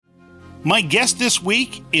My guest this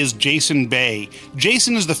week is Jason Bay.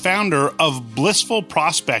 Jason is the founder of Blissful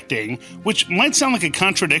Prospecting, which might sound like a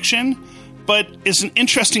contradiction, but it's an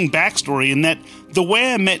interesting backstory in that the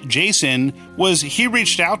way I met Jason was he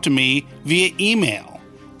reached out to me via email.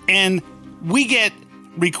 And we get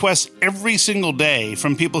requests every single day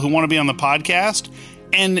from people who want to be on the podcast.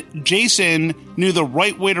 And Jason knew the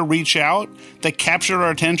right way to reach out that captured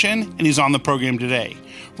our attention, and he's on the program today.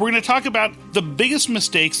 We're going to talk about the biggest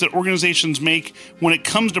mistakes that organizations make when it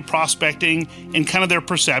comes to prospecting and kind of their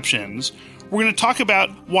perceptions. We're going to talk about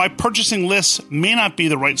why purchasing lists may not be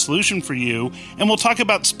the right solution for you, and we'll talk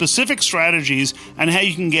about specific strategies on how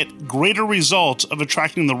you can get greater results of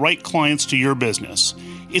attracting the right clients to your business.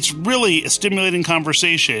 It's really a stimulating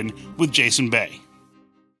conversation with Jason Bay.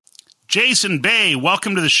 Jason Bay,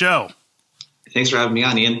 welcome to the show. Thanks for having me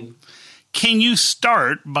on, Ian. Can you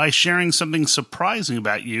start by sharing something surprising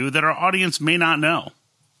about you that our audience may not know?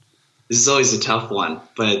 This is always a tough one,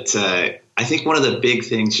 but I think one of the big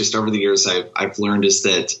things just over the years I've learned is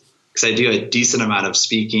that because I do a decent amount of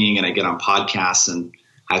speaking and I get on podcasts and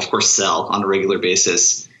I, of course, sell on a regular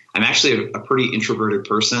basis, I'm actually a pretty introverted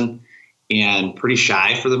person and pretty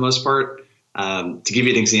shy for the most part. To give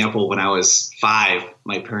you an example, when I was 5,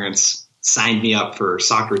 my parents signed me up for a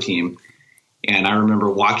soccer team. And I remember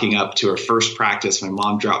walking up to our first practice. My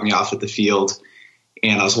mom dropped me off at the field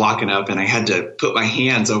and I was walking up and I had to put my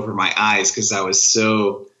hands over my eyes because I was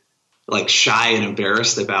so shy and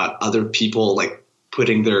embarrassed about other people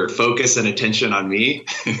putting their focus and attention on me.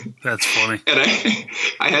 That's funny. And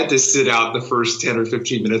I had to sit out the first 10 or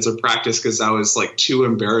 15 minutes of practice because I was too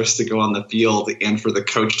embarrassed to go on the field and for the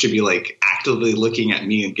coach to be actively looking at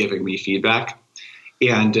me and giving me feedback.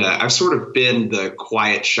 And I've sort of been the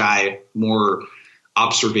quiet, shy, more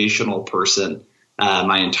observational person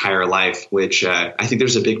my entire life, which I think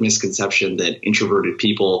there's a big misconception that introverted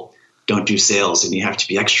people don't do sales and you have to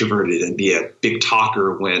be extroverted and be a big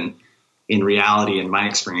talker when in reality, in my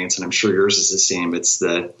experience, and I'm sure yours is the same, it's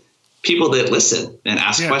the people that listen and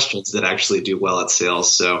ask questions that actually do well at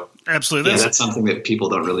sales. So absolutely, that's something that people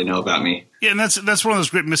don't really know about me. Yeah, and that's one of those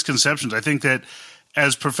great misconceptions. I think that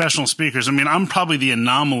as professional speakers, I'm probably the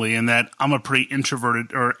anomaly in that I'm a pretty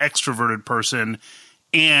introverted or extroverted person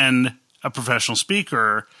and a professional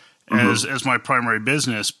speaker as my primary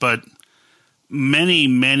business. But many,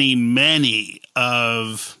 many, many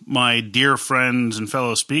of my dear friends and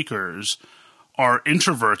fellow speakers are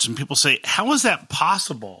introverts. And people say, how is that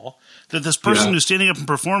possible that this person who's standing up and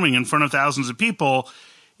performing in front of thousands of people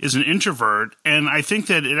is an introvert? And I think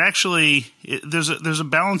that there's a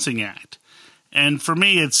balancing act. And for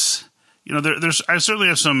me, it's, I certainly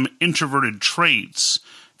have some introverted traits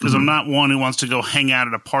because I'm not one who wants to go hang out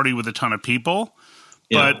at a party with a ton of people.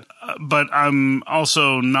 Yeah. But I'm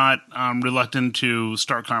also not reluctant to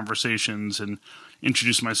start conversations and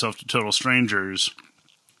introduce myself to total strangers.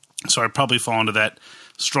 So I probably fall into that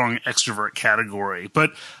strong extrovert category.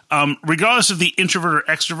 But regardless of the introvert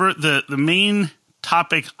or extrovert, the main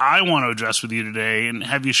topic I want to address with you today and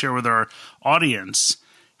have you share with our audience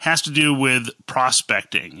has to do with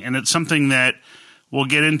prospecting. And it's something that we'll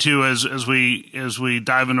get into as we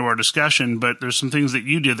dive into our discussion, but there's some things that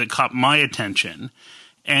you did that caught my attention.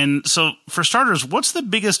 And so for starters, what's the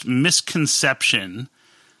biggest misconception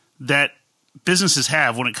that businesses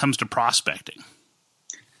have when it comes to prospecting?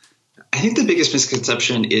 I think the biggest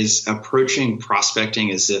misconception is approaching prospecting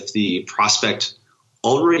as if the prospect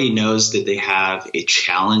already knows that they have a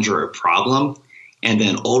challenge or a problem, and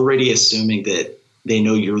then already assuming that they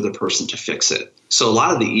know you're the person to fix it. So a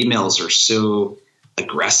lot of the emails are so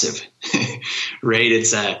aggressive, right?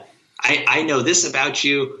 It's I know this about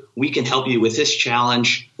you. We can help you with this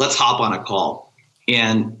challenge. Let's hop on a call.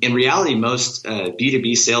 And in reality, most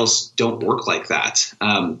B2B sales don't work like that.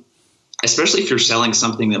 Especially if you're selling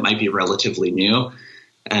something that might be relatively new.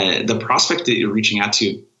 The prospect that you're reaching out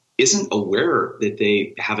to isn't aware that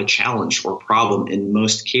they have a challenge or problem in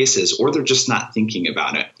most cases, or they're just not thinking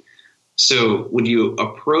about it. So when you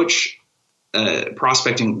approach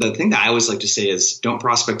prospecting, the thing that I always like to say is don't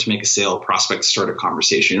prospect to make a sale, prospect to start a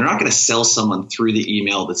conversation. You're not going to sell someone through the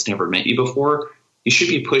email that's never met you before. You should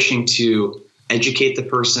be pushing to educate the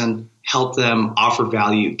person, help them, offer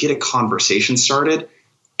value, get a conversation started.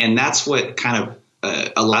 And that's what kind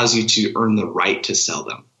of allows you to earn the right to sell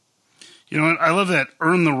them. I love that,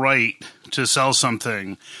 earn the right to sell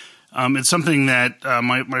something. It's something that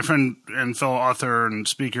my friend and fellow author and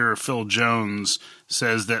speaker Phil Jones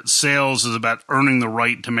says that sales is about earning the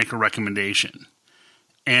right to make a recommendation.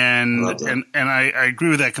 And I agree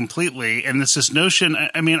with that completely. And it's this notion, I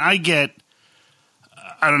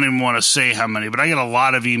don't even want to say how many, but I get a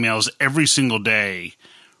lot of emails every single day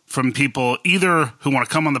from people either who want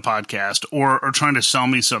to come on the podcast or are trying to sell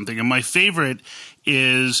me something. And my favorite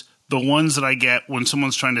is the ones that I get when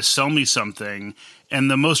someone's trying to sell me something.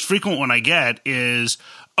 And the most frequent one I get is,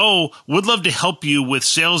 oh, would love to help you with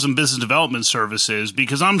sales and business development services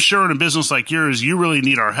because I'm sure in a business like yours, you really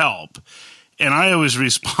need our help. And I always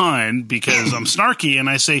respond because I'm snarky and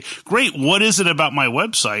I say, great, what is it about my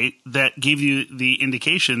website that gave you the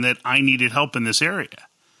indication that I needed help in this area?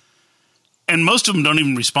 And most of them don't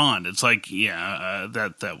even respond. It's like,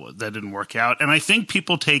 that didn't work out. And I think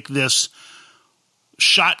people take this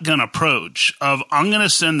shotgun approach of I'm going to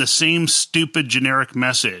send the same stupid generic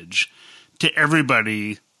message to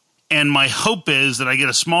everybody. And my hope is that I get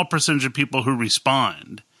a small percentage of people who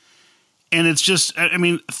respond. And it's just, I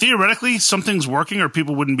mean, theoretically, something's working or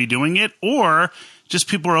people wouldn't be doing it, or just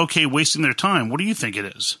people are okay wasting their time. What do you think it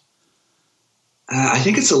is? I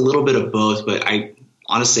think it's a little bit of both, but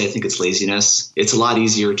honestly, I think it's laziness. It's a lot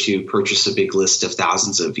easier to purchase a big list of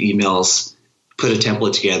thousands of emails, put a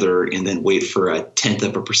template together, and then wait for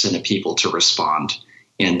 0.1% of people to respond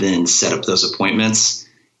and then set up those appointments.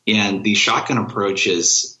 And the shotgun approach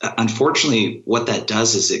is, unfortunately, what that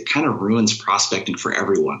does is it kind of ruins prospecting for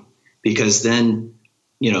everyone. Because then,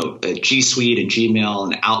 G Suite and Gmail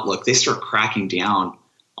and Outlook, they start cracking down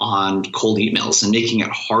on cold emails and making it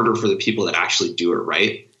harder for the people that actually do it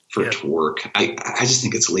right for it to work. I just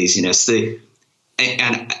think it's laziness.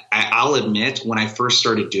 I'll admit, when I first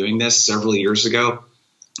started doing this several years ago,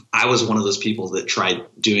 I was one of those people that tried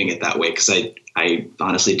doing it that way because I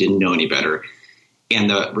honestly didn't know any better. And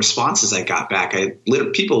the responses I got back,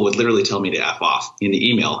 people would literally tell me to F off in the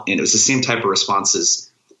email. And it was the same type of responses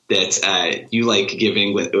that you like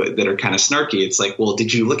giving that are kind of snarky. It's like, well,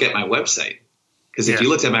 did you look at my website? Because if you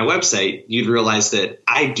looked at my website, you'd realize that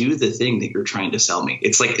I do the thing that you're trying to sell me.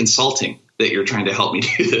 It's like insulting that you're trying to help me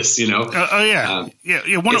do this,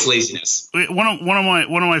 It's laziness. One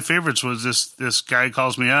of my favorites was this guy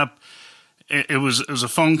calls me up. It was a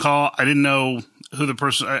phone call. I didn't know who the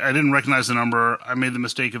person. I didn't recognize the number. I made the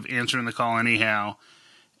mistake of answering the call anyhow.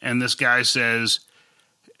 And this guy says,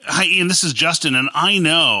 "Hi, Ian, this is Justin, and I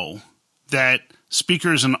know that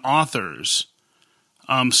speakers and authors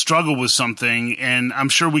struggle with something, and I'm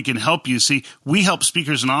sure we can help you. See, we help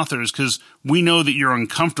speakers and authors because we know that you're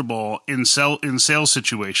uncomfortable in sales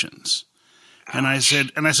situations." And I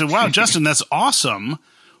said, "Wow, Justin, that's awesome.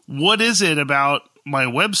 What is it about my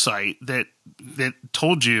website that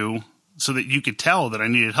told you so that you could tell that I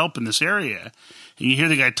needed help in this area?" And you hear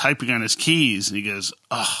the guy typing on his keys, and he goes,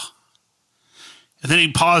 "Oh." And then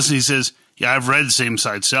he paused and he says, "Yeah, I've read Same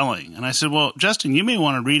Side Selling." And I said, "Well, Justin, you may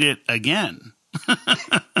want to read it again."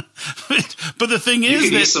 But the thing is, you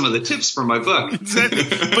can use some of the tips from my book. Exactly.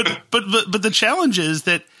 But the challenge is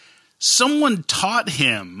that someone taught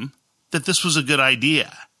him that this was a good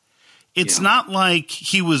idea. It's not like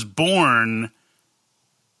he was born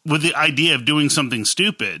with the idea of doing something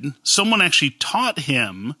stupid. Someone actually taught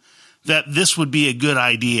him that this would be a good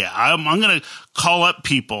idea. I'm going to call up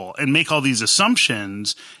people and make all these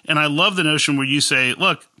assumptions. And I love the notion where you say,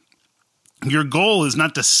 look, your goal is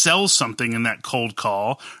not to sell something in that cold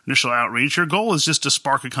call, initial outreach. Your goal is just to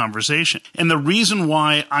spark a conversation. And the reason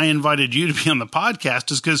why I invited you to be on the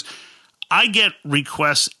podcast is because I get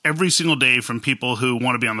requests every single day from people who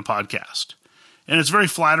want to be on the podcast. And it's a very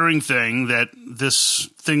flattering thing that this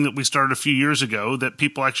thing that we started a few years ago, that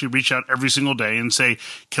people actually reach out every single day and say,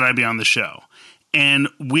 can I be on the show? And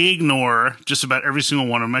we ignore just about every single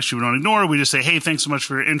one of them. Actually, we don't ignore. We just say, hey, thanks so much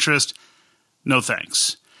for your interest. No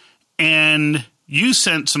thanks. And you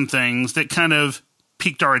sent some things that kind of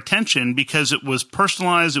piqued our attention because it was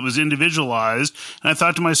personalized, it was individualized. And I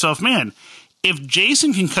thought to myself, man, if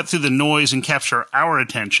Jason can cut through the noise and capture our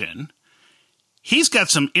attention, he's got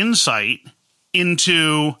some insight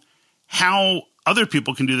into how other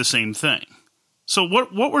people can do the same thing. So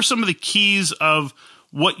what were some of the keys of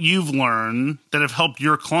what you've learned that have helped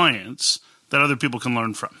your clients that other people can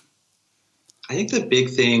learn from? I think the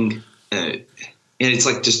big thing, and it's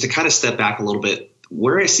like just to kind of step back a little bit,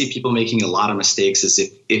 where I see people making a lot of mistakes is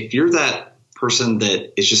if you're that person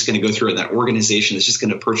that is just going to go through that organization that's just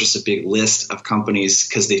going to purchase a big list of companies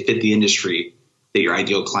because they fit the industry that your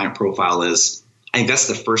ideal client profile is, I think that's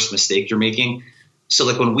the first mistake you're making. So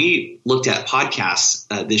like when we looked at podcasts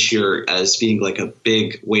this year as being like a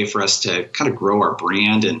big way for us to kind of grow our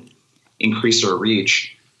brand and increase our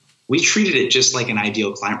reach, we treated it just like an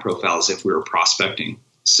ideal client profile as if we were prospecting.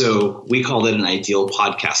 So we called it an ideal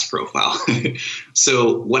podcast profile.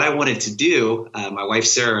 So what I wanted to do, my wife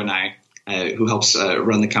Sarah and I, who helps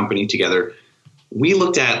run the company together, we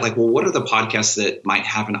looked at like, well, what are the podcasts that might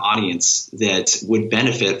have an audience that would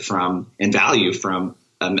benefit from and value from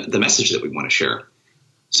the message that we want to share.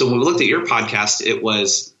 So when we looked at your podcast, it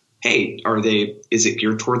was, hey, is it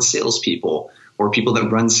geared towards salespeople or people that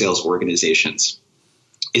run sales organizations?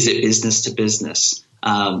 Is it business to business?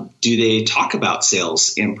 Do they talk about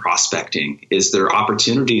sales and prospecting? Is there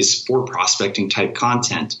opportunities for prospecting type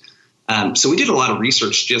content? So we did a lot of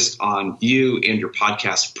research just on you and your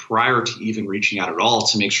podcast prior to even reaching out at all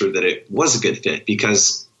to make sure that it was a good fit,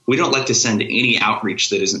 because we don't like to send any outreach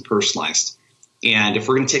that isn't personalized. And if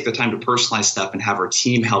we're going to take the time to personalize stuff and have our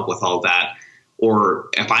team help with all that, or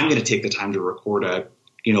if I'm going to take the time to record a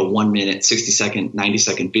 1 minute, 60 second, 90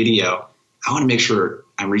 second video, I want to make sure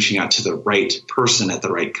I'm reaching out to the right person at the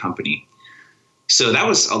right company. So that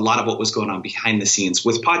was a lot of what was going on behind the scenes.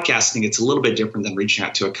 With podcasting, it's a little bit different than reaching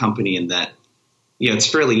out to a company in that, it's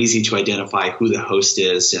fairly easy to identify who the host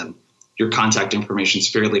is and your contact information is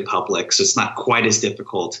fairly public. So it's not quite as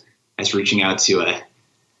difficult as reaching out to a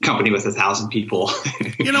company with 1,000 people.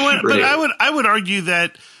 You know what? Right. But I would argue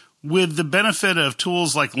that with the benefit of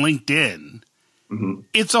tools like LinkedIn,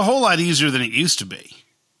 it's a whole lot easier than it used to be.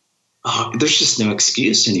 Oh, there's just no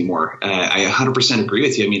excuse anymore. I 100% agree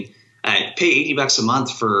with you. I mean, pay $80 a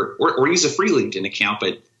month or use a free LinkedIn account,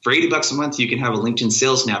 but for $80 a month, you can have a LinkedIn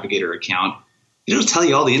Sales Navigator account. It'll tell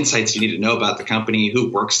you all the insights you need to know about the company, who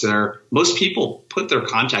works there. Most people put their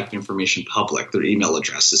contact information public. Their email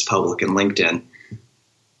address is public in LinkedIn,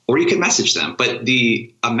 or you can message them. But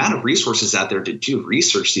the amount of resources out there to do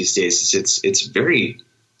research these days, it's very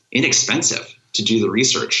inexpensive to do the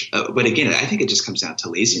research. But again, I think it just comes down to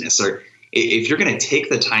laziness. Or if you're going to take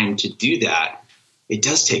the time to do that, it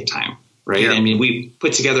does take time, right? Yeah. I mean, we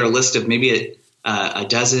put together a list of maybe a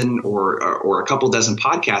dozen or a couple dozen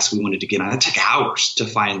podcasts we wanted to get on. It took hours to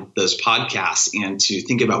find those podcasts and to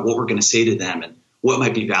think about what we're going to say to them and what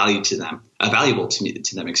might be valuable to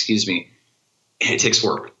them. Excuse me. And it takes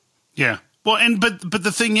work. Yeah. Well, but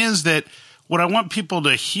the thing is that what I want people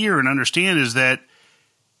to hear and understand is that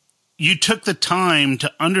you took the time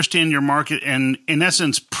to understand your market and, in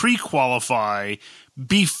essence, pre-qualify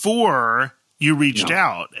before you reached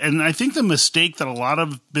out. And I think the mistake that a lot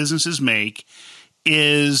of businesses make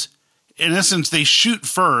is, in essence, they shoot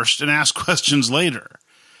first and ask questions later.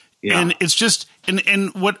 Yeah. And it's just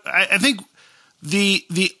and what I think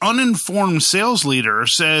the uninformed sales leader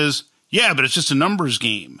says, yeah, but it's just a numbers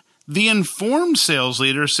game. The informed sales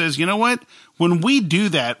leader says, you know what? When we do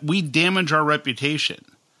that, we damage our reputation.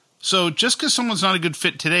 So just because someone's not a good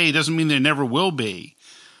fit today doesn't mean they never will be.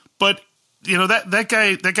 But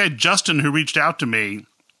that guy Justin who reached out to me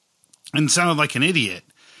and sounded like an idiot.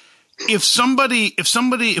 If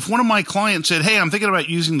one of my clients said, "Hey, I'm thinking about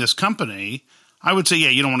using this company," I would say, "Yeah,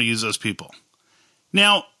 you don't want to use those people."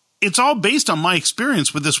 Now, it's all based on my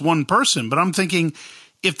experience with this one person, but I'm thinking,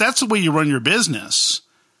 if that's the way you run your business,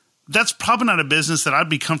 that's probably not a business that I'd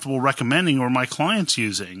be comfortable recommending or my clients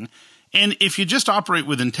using. And if you just operate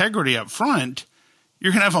with integrity up front,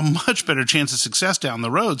 you're going to have a much better chance of success down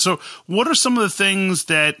the road. So what are some of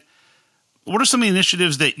the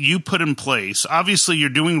initiatives that you put in place? Obviously, you're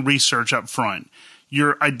doing research up front.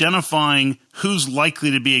 You're identifying who's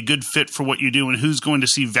likely to be a good fit for what you do and who's going to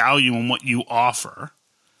see value in what you offer.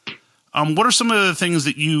 What are some of the things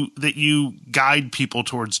that you guide people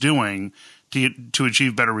towards doing to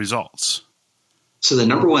achieve better results? So the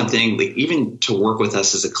number one thing, even to work with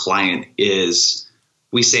us as a client, is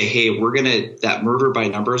we say, hey, that murder by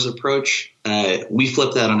numbers approach, we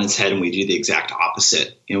flip that on its head and we do the exact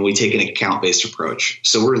opposite. And we take an account-based approach.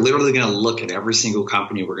 So we're literally going to look at every single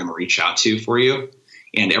company we're going to reach out to for you.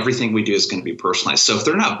 And everything we do is going to be personalized. So if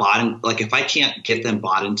they're not bought in, if I can't get them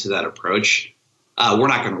bought into that approach, we're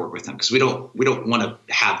not going to work with them because we don't want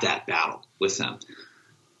to have that battle with them.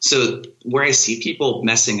 So where I see people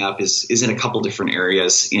messing up is in a couple different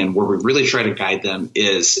areas, and where we really try to guide them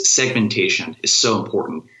is segmentation is so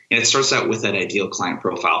important. And it starts out with that ideal client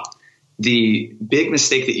profile. The big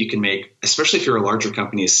mistake that you can make, especially if you're a larger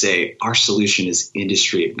company, is say our solution is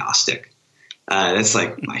industry agnostic. That's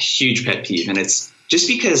like my huge pet peeve. And it's just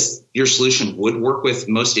because your solution would work with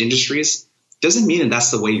most industries doesn't mean that that's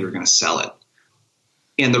the way you're going to sell it.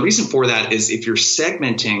 And the reason for that is if you're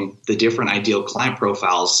segmenting the different ideal client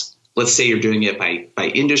profiles, let's say you're doing it by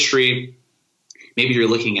industry, maybe you're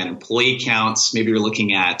looking at employee counts, maybe you're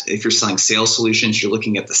looking at, if you're selling sales solutions, you're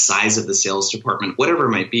looking at the size of the sales department, whatever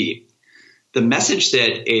it might be. The message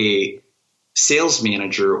that a sales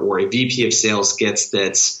manager or a VP of sales gets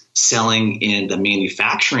that's selling in the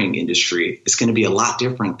manufacturing industry is going to be a lot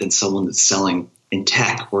different than someone that's selling in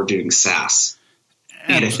tech or doing SaaS.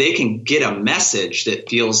 And if they can get a message that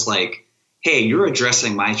feels like, hey, you're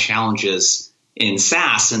addressing my challenges in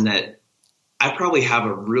SaaS and that I probably have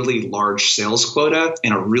a really large sales quota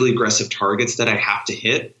and a really aggressive targets that I have to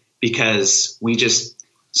hit because we just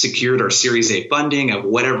secured our Series A funding of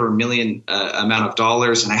whatever million amount of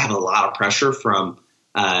dollars. And I have a lot of pressure from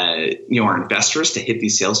our investors to hit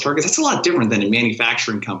these sales targets. That's a lot different than a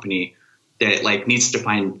manufacturing company that like needs to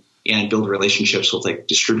find and build relationships with like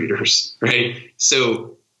distributors, right?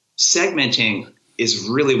 So segmenting is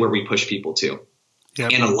really where we push people to.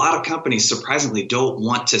 Yep. And a lot of companies surprisingly don't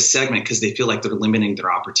want to segment because they feel like they're limiting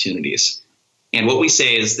their opportunities. And what we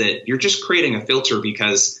say is that you're just creating a filter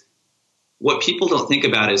because what people don't think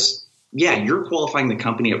about is, yeah, you're qualifying the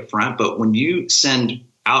company up front, but when you send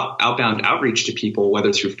outbound outreach to people,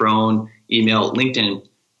 whether through phone, email, LinkedIn,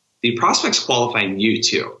 the prospect's qualifying you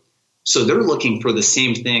too. So they're looking for the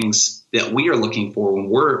same things that we are looking for when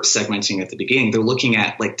we're segmenting at the beginning. They're looking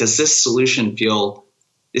at like, does this solution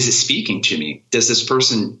is it speaking to me? Does this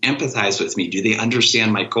person empathize with me? Do they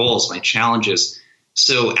understand my goals, my challenges?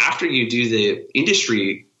 So after you do the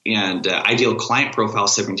industry and ideal client profile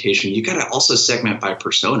segmentation, you got to also segment by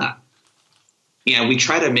persona. And we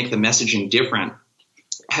try to make the messaging different.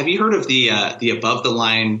 Have you heard of the above the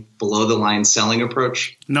line, below the line selling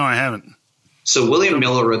approach? No, I haven't. So William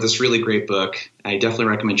Miller wrote this really great book. I definitely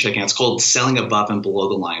recommend checking out. It's called Selling Above and Below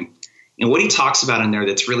the Line. And what he talks about in there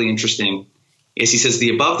that's really interesting is he says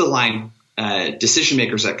the above the line decision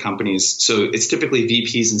makers at companies, so it's typically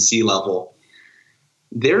VPs and C-level,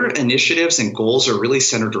 their initiatives and goals are really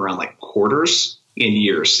centered around like quarters and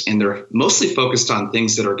years. And they're mostly focused on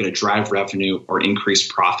things that are going to drive revenue or increase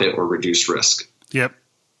profit or reduce risk. Yep.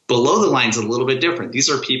 Below the line is a little bit different. These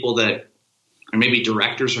are people that are maybe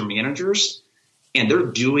directors or managers, and they're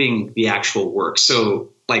doing the actual work. So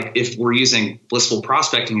like if we're using blissful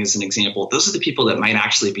prospecting as an example, those are the people that might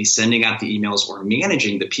actually be sending out the emails or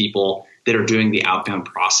managing the people that are doing the outbound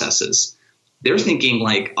processes. They're thinking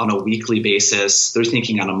like on a weekly basis. They're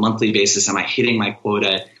thinking on a monthly basis. Am I hitting my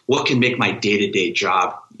quota? What can make my day-to-day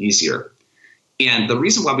job easier? And the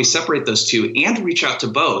reason why we separate those two and reach out to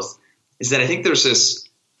both is that I think there's this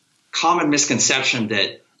common misconception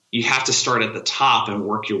that you have to start at the top and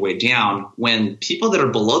work your way down, when people that are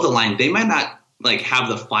below the line, they might not like have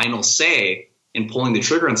the final say in pulling the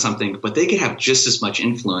trigger on something, but they could have just as much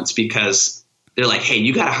influence because they're like, hey,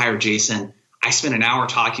 you got to hire Jason. I spent an hour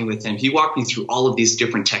talking with him. He walked me through all of these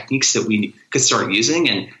different techniques that we could start using.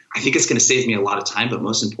 And I think it's going to save me a lot of time, but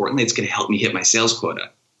most importantly, it's going to help me hit my sales quota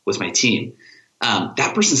with my team.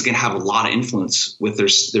 That person's going to have a lot of influence with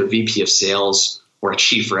their VP of sales or a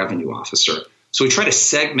chief revenue officer. So we try to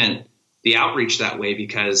segment the outreach that way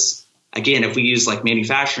because, again, if we use like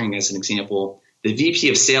manufacturing as an example, the VP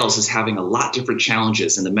of sales is having a lot different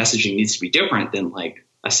challenges and the messaging needs to be different than like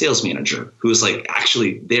a sales manager who is like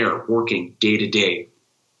actually there working day to day,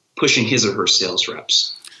 pushing his or her sales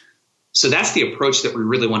reps. So that's the approach that we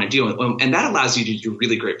really want to do. And that allows you to do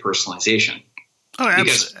really great personalization. Oh,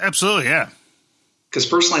 absolutely. Yeah. Because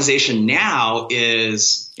personalization now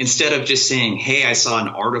is, instead of just saying, hey, I saw an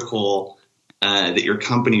article that your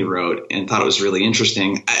company wrote and thought it was really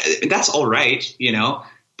interesting, that's all right, you know.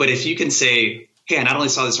 But if you can say, hey, I not only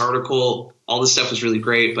saw this article, all this stuff was really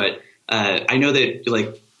great, but I know that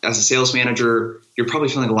like as a sales manager, you're probably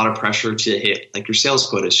feeling a lot of pressure to hit like your sales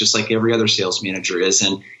quotas, just like every other sales manager is.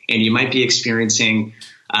 And you might be experiencing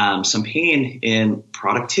some pain in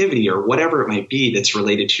productivity or whatever it might be that's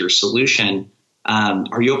related to your solution.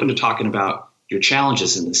 Are you open to talking about your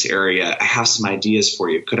challenges in this area? I have some ideas for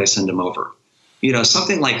you. Could I send them over? You know,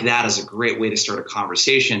 something like that is a great way to start a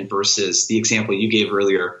conversation versus the example you gave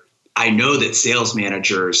earlier. I know that sales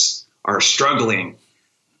managers are struggling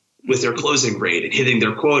with their closing rate and hitting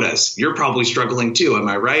their quotas. You're probably struggling too. Am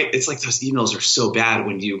I right? It's like those emails are so bad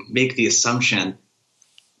when you make the assumption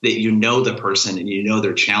that you know the person and you know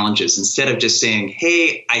their challenges instead of just saying,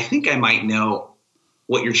 hey, I think I might know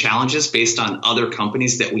what your challenge is based on other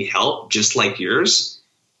companies that we help just like yours.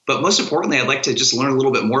 But most importantly, I'd like to just learn a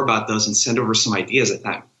little bit more about those and send over some ideas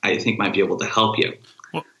I think might be able to help you.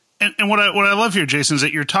 Well, and what I love here, Jason, is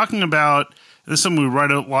that you're talking about, this is something we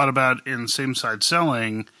write a lot about in Same-Side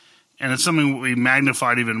Selling, and it's something we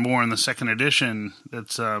magnified even more in the second edition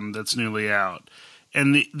that's newly out.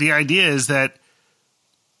 And the idea is that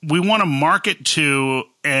we want to market to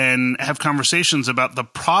and have conversations about the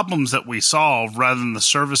problems that we solve rather than the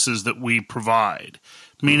services that we provide.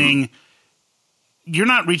 Meaning, you're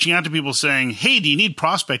not reaching out to people saying, hey, do you need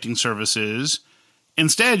prospecting services?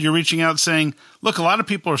 Instead, you're reaching out saying, look, a lot of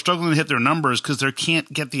people are struggling to hit their numbers because they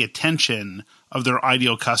can't get the attention of their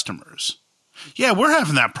ideal customers. Yeah, we're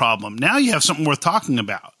having that problem. Now you have something worth talking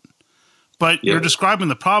about. But you're describing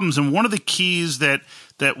the problems. And one of the keys that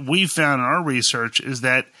we found in our research is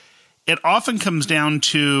that it often comes down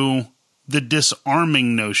to the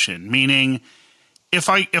disarming notion, meaning if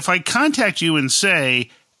I contact you and say,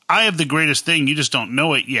 I have the greatest thing, you just don't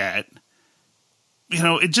know it yet,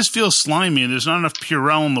 it just feels slimy, and there's not enough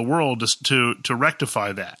Purell in the world to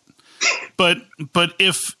rectify that. But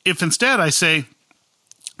if instead I say,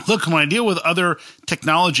 look, when I deal with other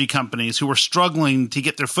technology companies who are struggling to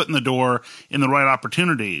get their foot in the door in the right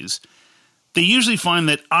opportunities, they usually find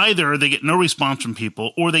that either they get no response from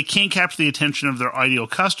people, or they can't capture the attention of their ideal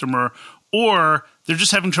customer, or they're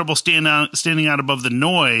just having trouble standing out above the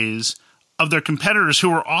noise of their competitors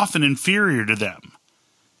who are often inferior to them.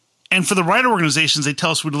 And for the right organizations, they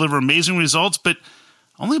tell us we deliver amazing results, but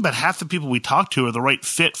only about half the people we talk to are the right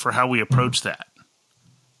fit for how we approach that.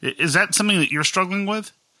 Is that something that you're struggling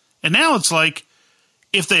with? And now it's like,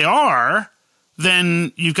 if they are,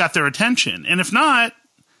 then you've got their attention. And if not,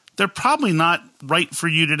 they're probably not right for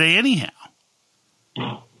you today anyhow.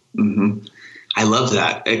 Mm-hmm. I love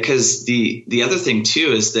that, because the other thing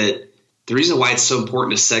too is that the reason why it's so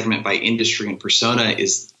important to segment by industry and persona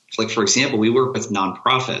is, like, for example, we work with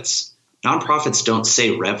nonprofits. Nonprofits don't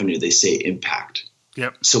say revenue, they say impact.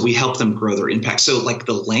 Yep. So we help them grow their impact. So like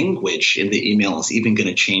the language in the email is even going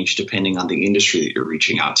to change depending on the industry that you're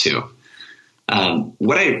reaching out to.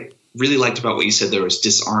 What I really liked about what you said there was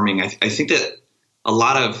disarming. I think that a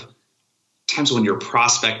lot of times when you're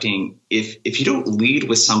prospecting, if you don't lead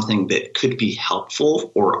with something that could be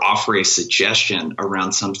helpful or offer a suggestion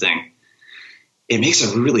around something, it makes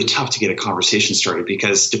it really tough to get a conversation started,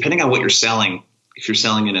 because depending on what you're selling, if you're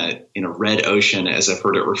selling in a red ocean, as I've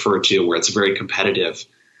heard it referred to, where it's very competitive,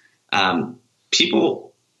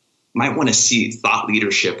 people might want to see thought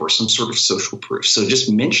leadership or some sort of social proof. So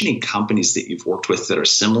just mentioning companies that you've worked with that are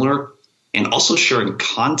similar, and also sharing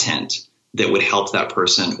content that would help that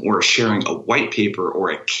person, or sharing a white paper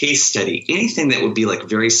or a case study, anything that would be like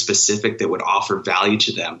very specific that would offer value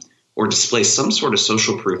to them, or display some sort of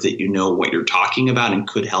social proof that you know what you're talking about and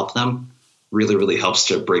could help them, really, really helps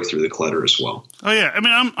to break through the clutter as well. Oh yeah. I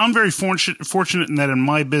mean, I'm very fortunate in that in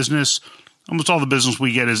my business, almost all the business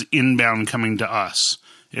we get is inbound coming to us.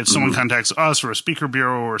 If someone contacts us or a speaker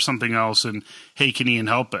bureau or something else and, hey, can Ian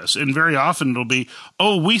help us? And very often it'll be,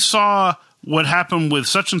 oh, we saw what happened with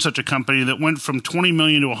such and such a company that went from 20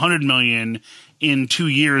 million to 100 million in 2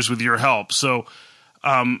 years with your help. So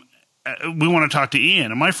we want to talk to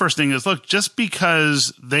Ian. And my first thing is, look, just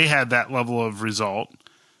because they had that level of result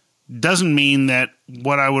doesn't mean that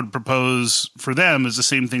what I would propose for them is the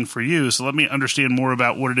same thing for you. So let me understand more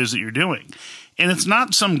about what it is that you're doing. And it's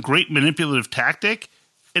not some great manipulative tactic.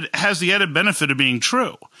 It has the added benefit of being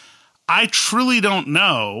true. I truly don't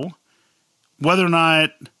know whether or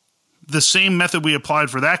not the same method we applied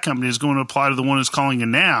for that company is going to apply to the one who's calling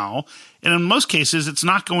in now. And in most cases, it's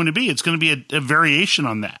not going to be. It's going to be a variation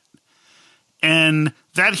on that. And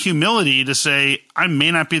that humility to say, I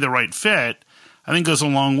may not be the right fit, I think goes a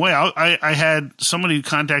long way. I had somebody who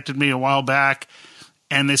contacted me a while back,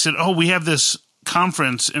 and they said, oh, we have this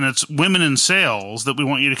conference, and it's women in sales that we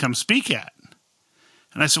want you to come speak at.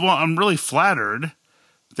 And I said, well, I'm really flattered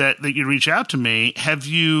that you reach out to me. Have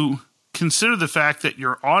you considered the fact that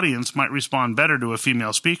your audience might respond better to a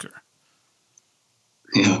female speaker?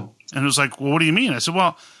 Yeah. And it was like, well, what do you mean? I said,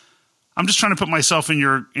 well, I'm just trying to put myself in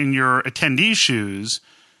your attendee's shoes.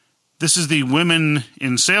 This is the Women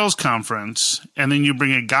in Sales Conference, and then you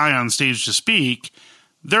bring a guy on stage to speak.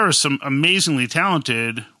 There are some amazingly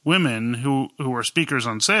talented women who are speakers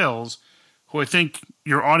on sales who I think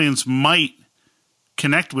your audience might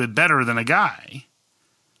connect with better than a guy.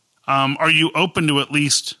 Are you open to at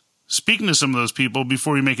least speaking to some of those people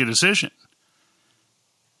before you make a decision?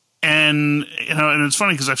 And and it's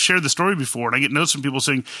funny because I've shared the story before, and I get notes from people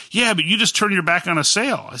saying, yeah, but you just turn your back on a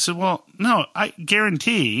sale. I said, well, no, I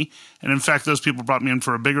guarantee, and in fact, those people brought me in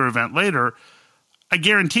for a bigger event later, I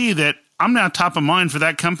guarantee that I'm now top of mind for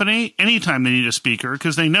that company anytime they need a speaker,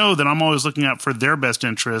 because they know that I'm always looking out for their best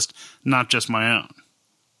interest, not just my own.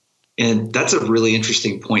 And that's a really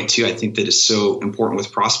interesting point, too. I think that is so important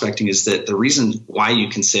with prospecting, is that the reason why you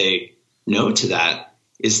can say no to that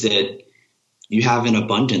is that you have an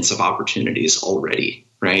abundance of opportunities already,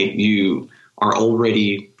 right? You are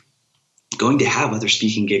already going to have other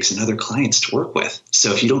speaking gigs and other clients to work with.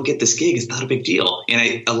 So if you don't get this gig, it's not a big deal.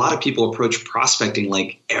 And a lot of people approach prospecting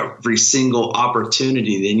like every single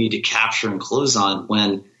opportunity they need to capture and close on,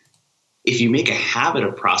 when if you make a habit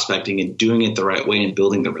of prospecting and doing it the right way and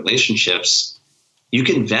building the relationships, you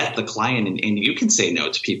can vet the client and you can say no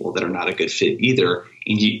to people that are not a good fit either.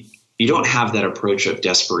 And you don't have that approach of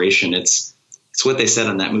desperation. It's what they said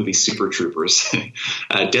on that movie Super Troopers.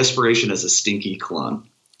 Desperation is a stinky cologne.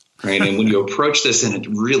 right? And when you approach this in a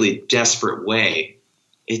really desperate way,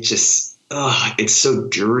 it just, it's so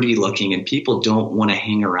dirty looking, and people don't want to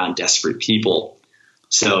hang around desperate people.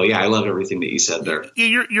 So yeah, I love everything that you said there.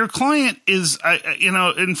 Your client is,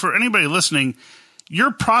 and for anybody listening,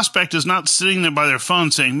 your prospect is not sitting there by their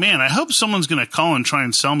phone saying, man, I hope someone's going to call and try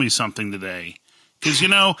and sell me something today. Because,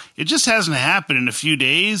 it just hasn't happened in a few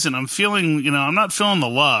days, and I'm feeling, I'm not feeling the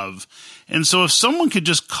love. And so if someone could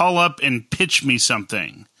just call up and pitch me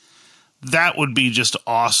something, that would be just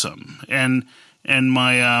awesome. And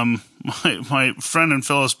my friend and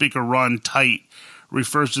fellow speaker, Ron Tite,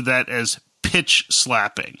 refers to that as pitch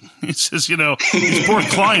slapping. He says, these poor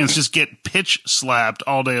clients just get pitch slapped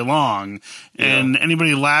all day long. And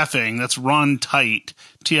anybody laughing, that's Ron Tite,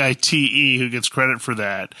 Tite, who gets credit for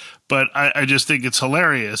that. But I just think it's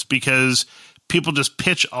hilarious because people just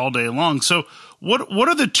pitch all day long. So what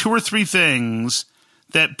are the 2 or 3 things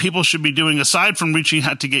that people should be doing aside from reaching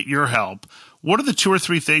out to get your help? What are the 2 or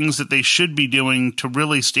 3 things that they should be doing to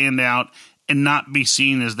really stand out and not be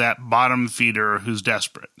seen as that bottom feeder who's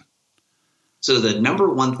desperate? So the number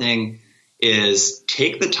one thing is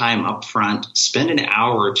take the time up front, spend an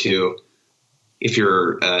hour or two. If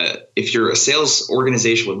you're a sales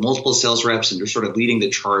organization with multiple sales reps and you're sort of leading the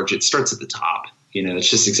charge, it starts at the top. It's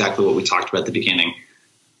just exactly what we talked about at the beginning.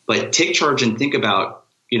 But take charge and think about,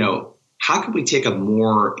 how can we take a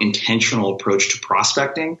more intentional approach to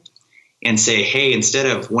prospecting and say, hey, instead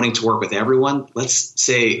of wanting to work with everyone, let's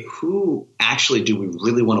say, who actually do we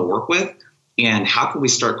really want to work with? And how can we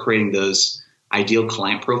start creating those ideal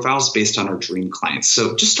client profiles based on our dream clients?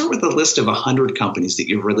 So just start with a list of 100 companies that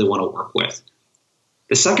you really want to work with.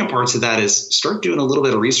 The second part to that is start doing a little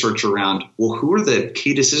bit of research around, well, who are the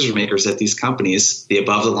key decision makers at these companies, the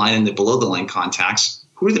above the line and the below the line contacts?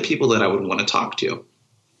 Who are the people that I would want to talk to?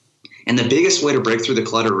 And the biggest way to break through the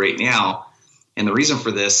clutter right now, and the reason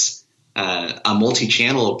for this, a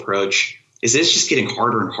multi-channel approach, is it's just getting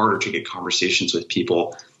harder and harder to get conversations with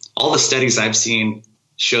people. All the studies I've seen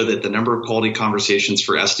show that the number of quality conversations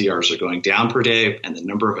for SDRs are going down per day, and the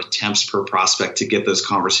number of attempts per prospect to get those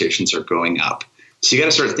conversations are going up. So you got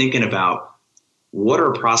to start thinking about, what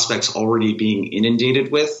are prospects already being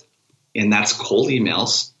inundated with? And that's cold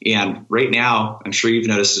emails. And right now, I'm sure you've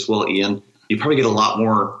noticed as well, Ian, you probably get a lot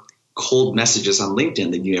more cold messages on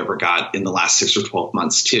LinkedIn than you ever got in the last 6 or 12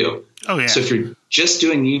 months too. Oh, yeah. So if you're just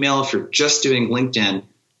doing email, if you're just doing LinkedIn,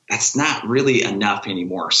 that's not really enough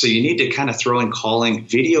anymore. So you need to kind of throw in calling.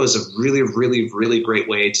 Video is a really, really, really great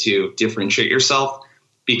way to differentiate yourself,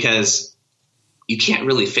 because you can't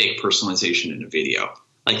really fake personalization in a video.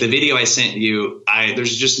 Like the video I sent you,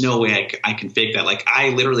 there's just no way I can fake that. Like I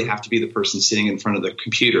literally have to be the person sitting in front of the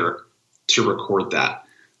computer to record that.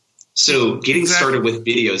 So getting started with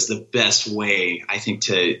video is the best way, I think,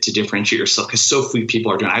 to differentiate yourself, because so few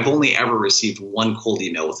people are doing it. I've only ever received one cold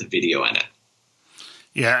email with a video in it.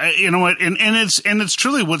 Yeah, you know what, and it's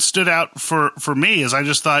truly what stood out for me is I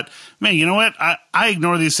just thought, man, you know what, I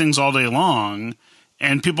ignore these things all day long,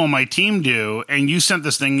 and people on my team do, and you sent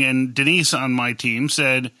this thing, and Denise on my team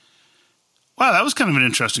said, wow, that was kind of an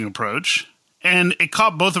interesting approach, and it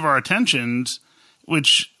caught both of our attentions,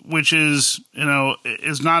 which is,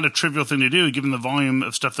 is not a trivial thing to do given the volume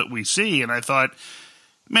of stuff that we see, and I thought,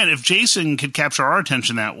 man, if Jason could capture our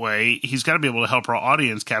attention that way, he's got to be able to help our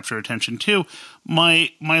audience capture attention too. My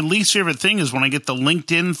least favorite thing is when I get the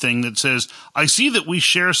LinkedIn thing that says, I see that we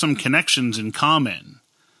share some connections in common,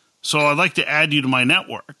 so I'd like to add you to my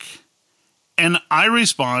network. And I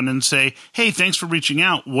respond and say, hey, thanks for reaching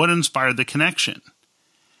out. What inspired the connection?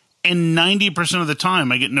 And 90% of the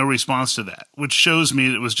time, I get no response to that, which shows me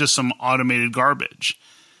that it was just some automated garbage.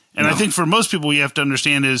 And I think for most people, what you have to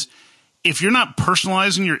understand is, if you're not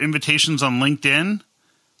personalizing your invitations on LinkedIn,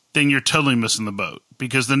 then you're totally missing the boat,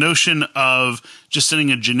 because the notion of just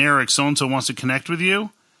sending a generic so-and-so wants to connect with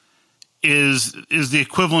you is the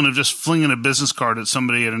equivalent of just flinging a business card at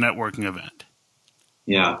somebody at a networking event.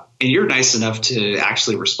 Yeah. And you're nice enough to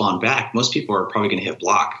actually respond back. Most people are probably going to hit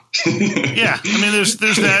block. Yeah. I mean, there's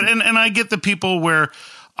that. And I get the people where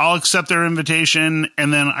I'll accept their invitation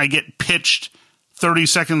and then I get pitched 30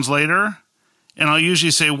 seconds later. And I'll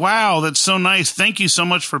usually say, wow, that's so nice. Thank you so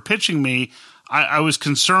much for pitching me. I was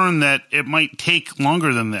concerned that it might take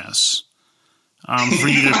longer than this for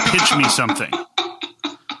you to pitch me something.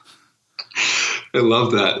 I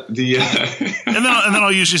love that. And then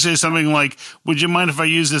I'll usually say something like, would you mind if I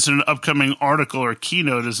use this in an upcoming article or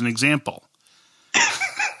keynote as an example?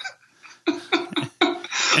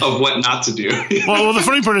 Of what not to do. well, the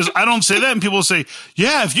funny part is I don't say that, and people say,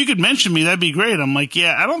 yeah, if you could mention me, that'd be great. I'm like,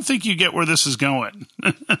 yeah, I don't think you get where this is going.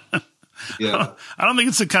 Yeah. I don't think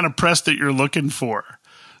it's the kind of press that you're looking for.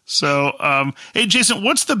 So, hey, Jason,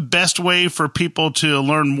 what's the best way for people to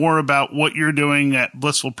learn more about what you're doing at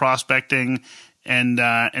Blissful Prospecting and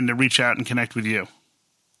to reach out and connect with you?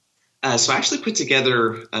 So I actually put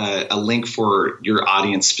together a link for your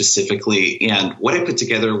audience specifically. And what I put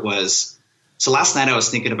together was, so last night I was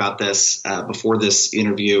thinking about this before this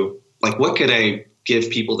interview, like what could I give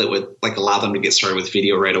people that would like allow them to get started with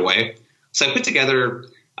video right away? So I put together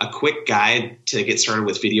a quick guide to get started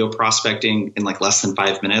with video prospecting in like less than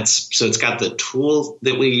 5 minutes. So it's got the tool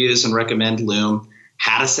that we use and recommend, Loom,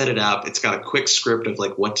 how to set it up. It's got a quick script of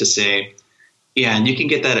like what to say. And you can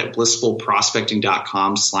get that at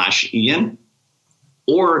blissfulprospecting.com/Ian,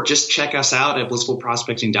 or just check us out at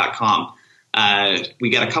blissfulprospecting.com.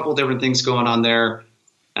 We got a couple different things going on there.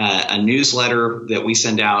 A newsletter that we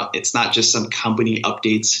send out. It's not just some company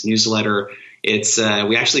updates newsletter. It's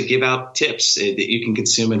we actually give out tips that you can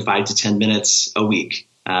consume in 5 to 10 minutes a week.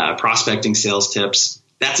 Prospecting sales tips.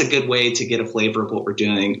 That's a good way to get a flavor of what we're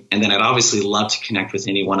doing. And then I'd obviously love to connect with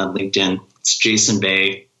anyone on LinkedIn. It's Jason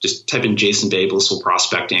Bay. Just type in Jason Bay, Blissful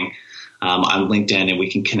Prospecting on LinkedIn, and we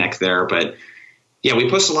can connect there. But yeah, we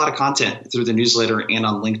post a lot of content through the newsletter and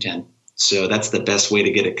on LinkedIn. So that's the best way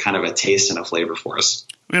to get a kind of a taste and a flavor for us.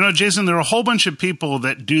 You know, Jason, there are a whole bunch of people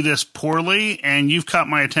that do this poorly, and you've caught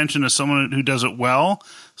my attention as someone who does it well.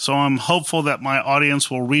 So I'm hopeful that my audience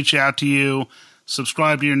will reach out to you,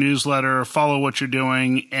 subscribe to your newsletter, follow what you're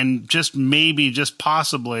doing, and just maybe, just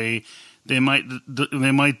possibly, they might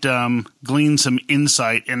glean some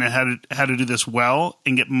insight in how to do this well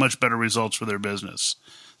and get much better results for their business.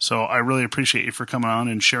 So I really appreciate you for coming on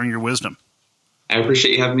and sharing your wisdom. I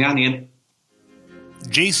appreciate you having me on, Ian.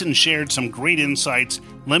 Jason shared some great insights.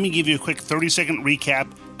 Let me give you a quick 30-second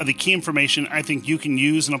recap of the key information I think you can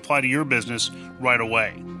use and apply to your business right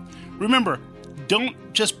away. Remember, don't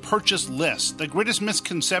just purchase lists. The greatest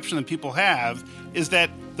misconception that people have is that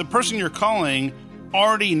the person you're calling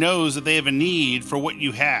already knows that they have a need for what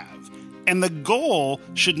you have. And the goal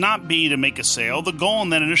should not be to make a sale. The goal in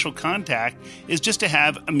that initial contact is just to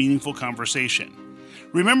have a meaningful conversation.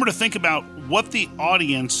 Remember to think about what the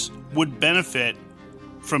audience would benefit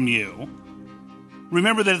from you.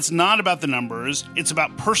 Remember that it's not about the numbers. It's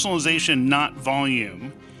about personalization, not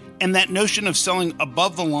volume. And that notion of selling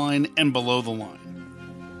above the line and below the line.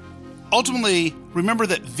 Ultimately, remember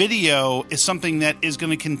that video is something that is going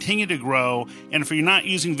to continue to grow, and if you're not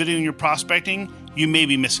using video in your prospecting, you may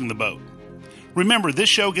be missing the boat. Remember, this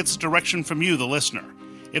show gets direction from you, the listener.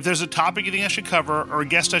 If there's a topic you think I should cover or a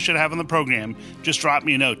guest I should have on the program, just drop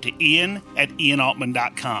me a note to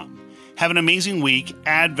ian@ianaltman.com. Have an amazing week,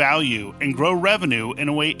 add value, and grow revenue in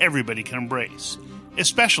a way everybody can embrace,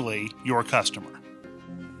 especially your customer.